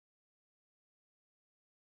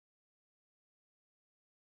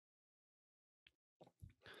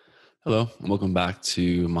Hello, and welcome back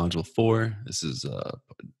to Module 4. This is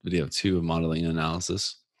video 2 of modeling and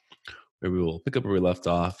analysis, where we will pick up where we left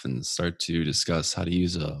off and start to discuss how to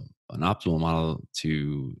use an optimal model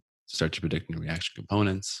to start to predict new reaction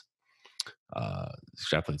components,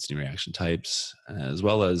 extrapolate to new reaction types, as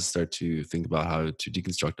well as start to think about how to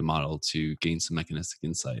deconstruct a model to gain some mechanistic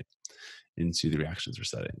insight into the reactions we're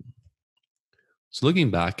studying. So looking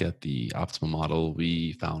back at the optimal model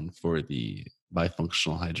we found for the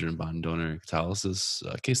bifunctional hydrogen bond donor catalysis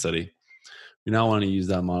case study, we now want to use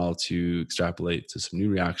that model to extrapolate to some new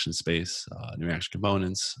reaction space, new reaction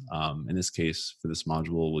components. In this case, for this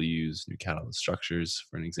module, we'll use new catalyst structures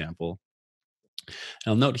for an example. And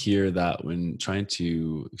I'll note here that when trying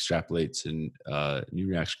to extrapolate to new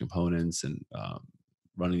reaction components and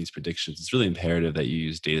running these predictions, it's really imperative that you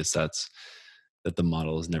use data sets that the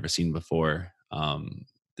model has never seen before.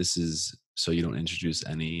 This is so you don't introduce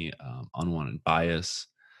any unwanted bias,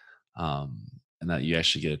 and that you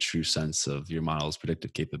actually get a true sense of your model's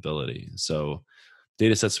predictive capability. So,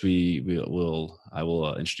 data sets I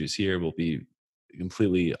will introduce here will be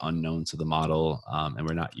completely unknown to the model, and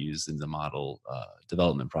we're not used in the model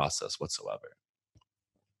development process whatsoever.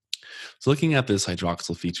 So, looking at this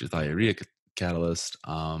hydroxyl feature thiourea catalyst,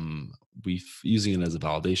 using it as a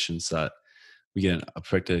validation set, we get a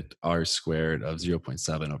predicted R squared of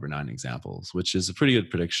 0.7 over 9 examples, which is a pretty good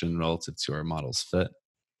prediction relative to our model's fit.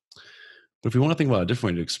 But if we want to think about a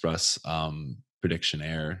different way to express prediction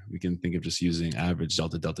error, we can think of just using average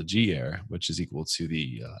delta delta G error, which is equal to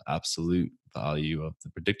the absolute value of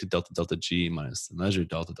the predicted delta delta G minus the measured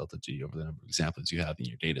delta delta G over the number of examples you have in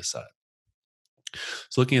your data set.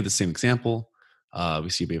 So looking at the same example, we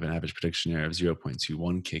see we have an average prediction error of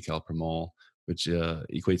 0.21 kcal per mole, which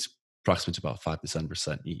equates approximately to about 5 to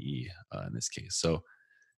 7% EE in this case. So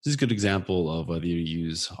this is a good example of whether you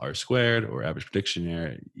use R squared or average prediction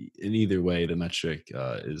error. In either way, the metric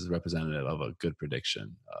is representative of a good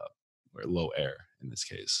prediction or low error in this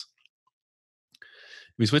case.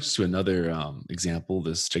 We switch to another example,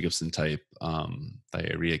 this Jacobson type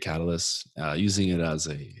thiourea catalyst, using it as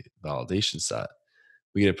a validation set.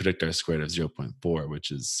 We get a predictor R squared of 0.4, which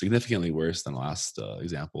is significantly worse than the last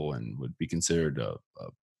example and would be considered a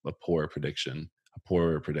poor prediction,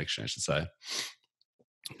 I should say.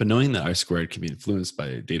 But knowing that R squared can be influenced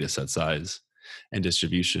by data set size and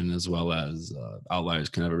distribution, as well as outliers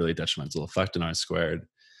can have a really detrimental effect on R squared.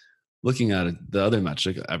 Looking at the other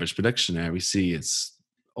metric, average prediction error, we see it's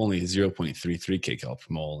only 0.33 kcal per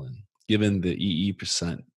mole. And given the EE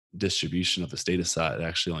percent distribution of this data set, it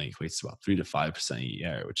actually only equates to about 3 to 5% EE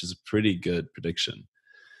error, which is a pretty good prediction.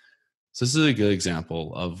 So this is a good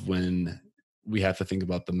example of when we have to think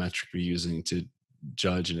about the metric we're using to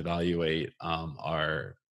judge and evaluate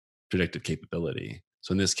our predictive capability.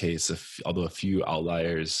 So in this case, although a few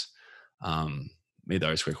outliers made the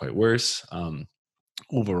R squared quite worse,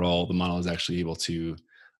 overall the model is actually able to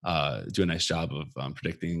do a nice job of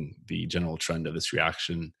predicting the general trend of this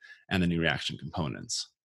reaction and the new reaction components.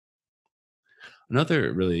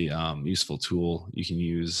 Another really useful tool you can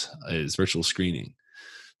use is virtual screening,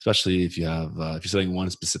 especially if you're studying one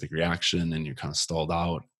specific reaction and you're kind of stalled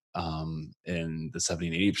out in the 70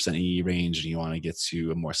 and 80% EE range and you want to get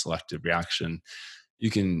to a more selective reaction. You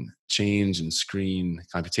can change and screen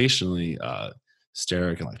computationally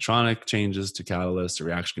steric and electronic changes to catalysts or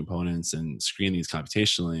reaction components and screen these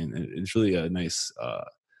computationally. And it's really a nice,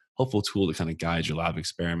 helpful tool to kind of guide your lab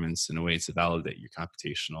experiments in a way to validate your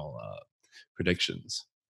computational predictions.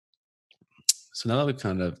 So now that we've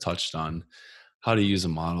kind of touched on how to use a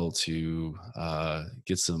model to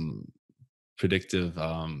get some predictive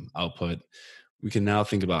output, we can now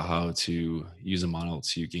think about how to use a model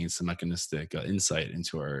to gain some mechanistic insight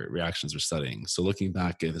into our reactions we're studying. So looking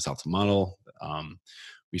back at this optimal model,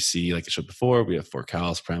 we see, like I showed before, we have 4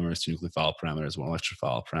 catalyst parameters, 2 nucleophile parameters, 1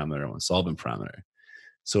 electrophile parameter, 1 solvent parameter.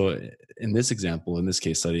 So in this example, in this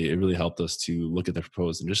case study, it really helped us to look at the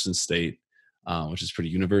proposed emission state, which is pretty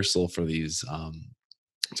universal for these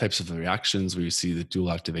types of reactions where you see the dual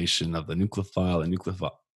activation of the nucleophile and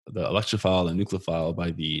the electrophile and nucleophile by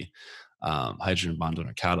the hydrogen bond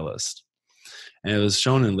donor catalyst. And it was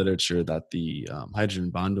shown in literature that the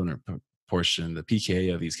hydrogen bond donor portion, the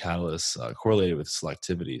pKa of these catalysts, correlated with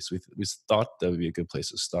selectivity. So we thought that would be a good place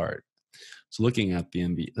to start. So looking at the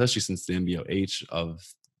MB, especially since the MBOH of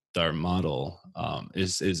our model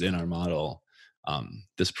is in our model,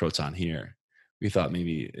 this proton here, we thought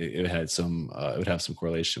maybe it had it would have some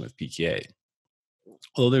correlation with pKa.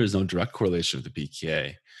 Although there is no direct correlation with the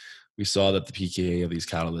pKa, we saw that the pKa of these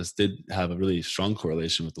catalysts did have a really strong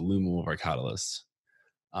correlation with the lumo of our catalysts.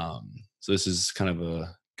 So this is kind of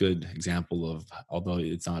a good example of, although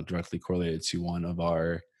it's not directly correlated to one of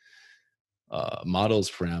our model's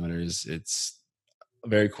parameters, it's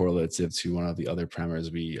very correlative to one of the other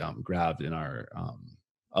parameters we grabbed in our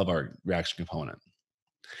of our reaction component.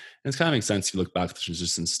 And it kind of makes sense if you look back at the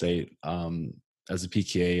resistant state as the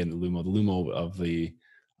pKa and the LUMO of the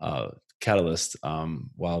uh, catalyst,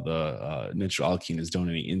 while the nitroalkene is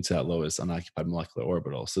donating into that lowest unoccupied molecular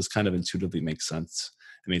orbital. So this kind of intuitively makes sense.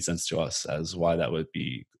 It made sense to us as why that would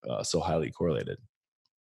be so highly correlated.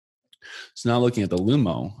 So now looking at the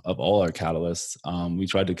LUMO of all our catalysts, we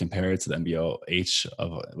tried to compare it to the MBOH,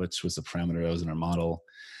 which was the parameter that was in our model.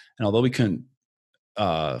 And although we couldn't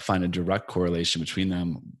find a direct correlation between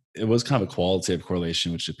them, it was kind of a qualitative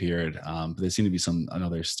correlation which appeared, but there seemed to be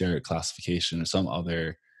another steric classification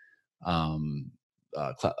or um,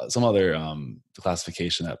 some other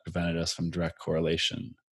classification that prevented us from direct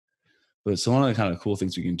correlation. But so one of the kind of cool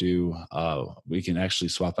things we can do, we can actually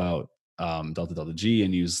swap out delta delta G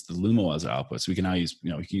and use the LUMO as our output. So we can now use,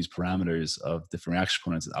 we can use parameters of different reaction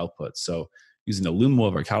components as output. So using the LUMO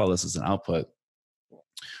of our catalyst as an output,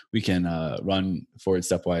 we can run forward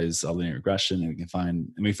stepwise linear regression,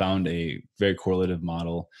 and we found a very correlative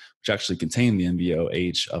model which actually contained the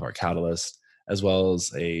MBOH of our catalyst, as well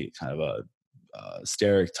as a kind of a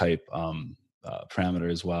steric type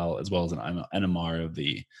parameter as well as an NMR of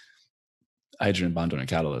the hydrogen bond donor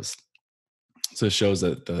catalyst. So it shows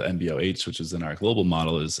that the MBOH, which is in our global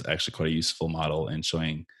model, is actually quite a useful model in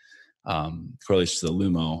showing correlation to the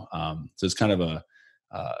LUMO. So it's kind of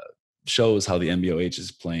uh, shows how the MBOH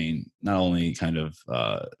is playing, not only kind of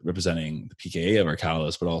representing the pKa of our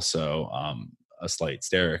catalyst, but also a slight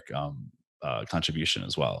steric contribution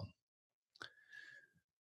as well.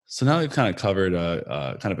 So now we've kind of covered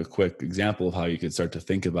a kind of a quick example of how you could start to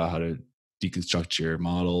think about how to deconstruct your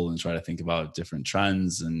model and try to think about different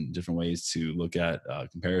trends and different ways to look at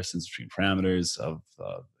comparisons between parameters of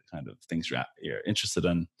kind of things you're interested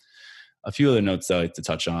in. A few other notes that I like to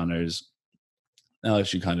touch on is, now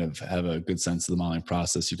that you kind of have a good sense of the modeling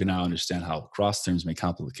process, you can now understand how cross terms may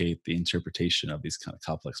complicate the interpretation of these kind of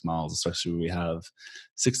complex models, especially when we have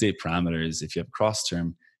 6 to 8 parameters. If you have a cross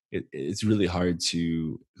term, it's really hard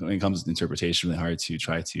to, when it comes to interpretation, really hard to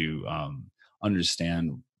try to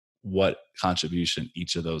understand what contribution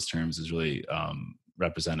each of those terms is really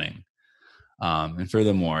representing. And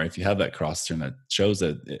furthermore, if you have that cross term that shows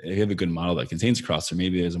that if you have a good model that contains a cross term,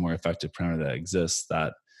 maybe there's a more effective parameter that exists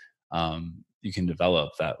that you can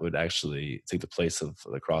develop that would actually take the place of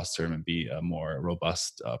the cross term and be a more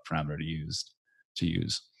robust parameter to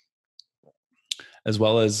use. As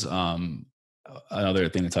well as another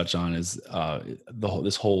thing to touch on is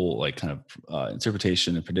this whole like kind of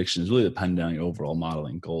interpretation and prediction is really dependent on your overall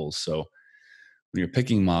modeling goals. So when you're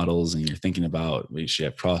picking models and you're thinking about whether you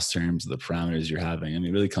have cross terms, the parameters you're having,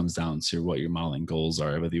 it really comes down to what your modeling goals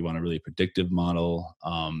are. Whether you want a really predictive model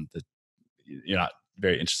that you're not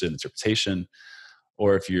very interested in interpretation,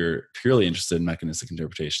 or if you're purely interested in mechanistic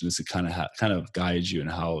interpretation, this could kind of guide you in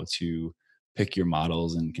how to pick your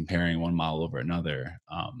models and comparing one model over another.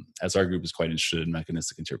 As our group is quite interested in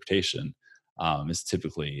mechanistic interpretation, this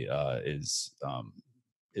typically is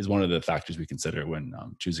one of the factors we consider when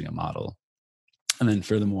choosing a model. And then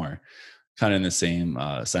furthermore, kind of in the same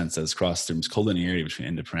sense as cross terms, collinearity between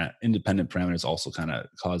independent parameters also kind of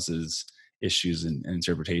causes issues in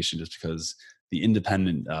interpretation, just because the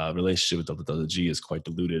independent relationship with delta delta G is quite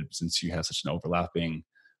diluted, since you have such an overlapping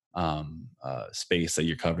space that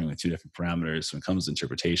you're covering with 2 different parameters. So when it comes to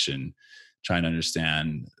interpretation, trying to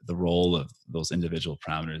understand the role of those individual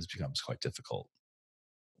parameters becomes quite difficult.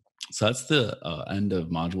 So that's the end of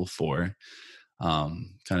module 4.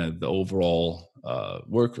 Kind of the overall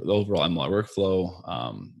the overall MLR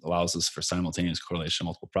workflow allows us for simultaneous correlation of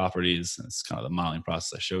multiple properties. And it's kind of the modeling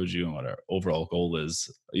process I showed you and what our overall goal is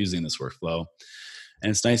using this workflow. And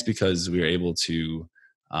it's nice because we are able to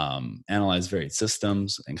analyze varied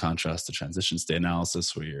systems, in contrast to transition state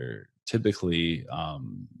analysis, where you're typically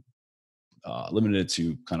limited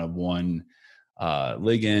to kind of one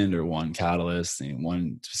ligand or one catalyst and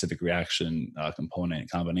one specific reaction component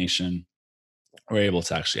combination. We're able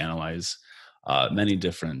to actually analyze many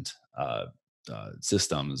different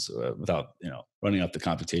systems without running up the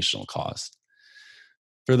computational cost.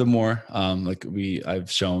 Furthermore,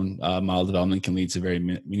 I've shown, model development can lead to very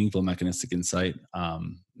meaningful mechanistic insight,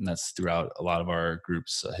 and that's throughout a lot of our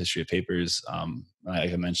group's history of papers.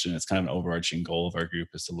 Like I mentioned, it's kind of an overarching goal of our group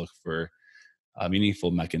is to look for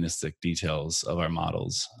meaningful mechanistic details of our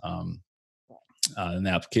models. And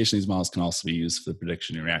the application of these models can also be used for the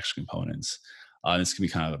prediction and reaction components. This can be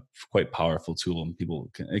kind of a quite powerful tool, and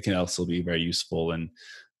it can also be very useful in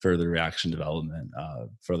further reaction development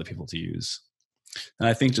for other people to use. And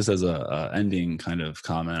I think just as a ending kind of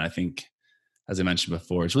comment, I think as I mentioned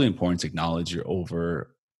before, it's really important to acknowledge your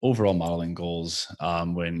overall modeling goals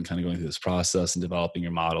when kind of going through this process and developing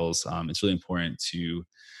your models. It's really important to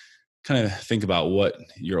kind of think about what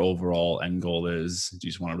your overall end goal is. Do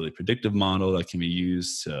you just want a really predictive model that can be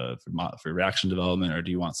used for reaction development, or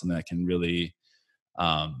do you want something that can really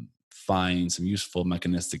find some useful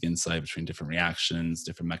mechanistic insight between different reactions,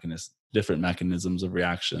 different mechanisms of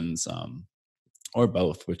reactions, or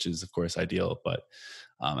both, which is of course ideal. But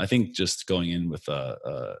I think just going in with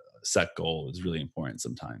a set goal is really important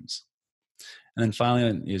sometimes. And then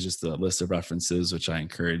finally is just a list of references, which I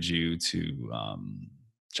encourage you to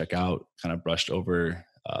check out. Kind of brushed over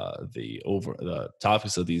the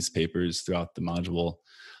topics of these papers throughout the module,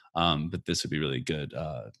 but this would be really good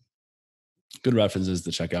references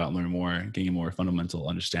to check out and learn more, getting a more fundamental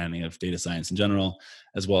understanding of data science in general,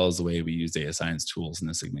 as well as the way we use data science tools in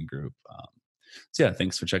the Sigma group. So yeah,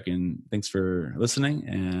 thanks for checking. Thanks for listening,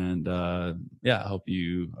 and yeah, I hope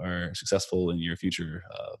you are successful in your future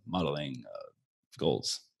modeling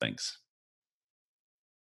goals. Thanks.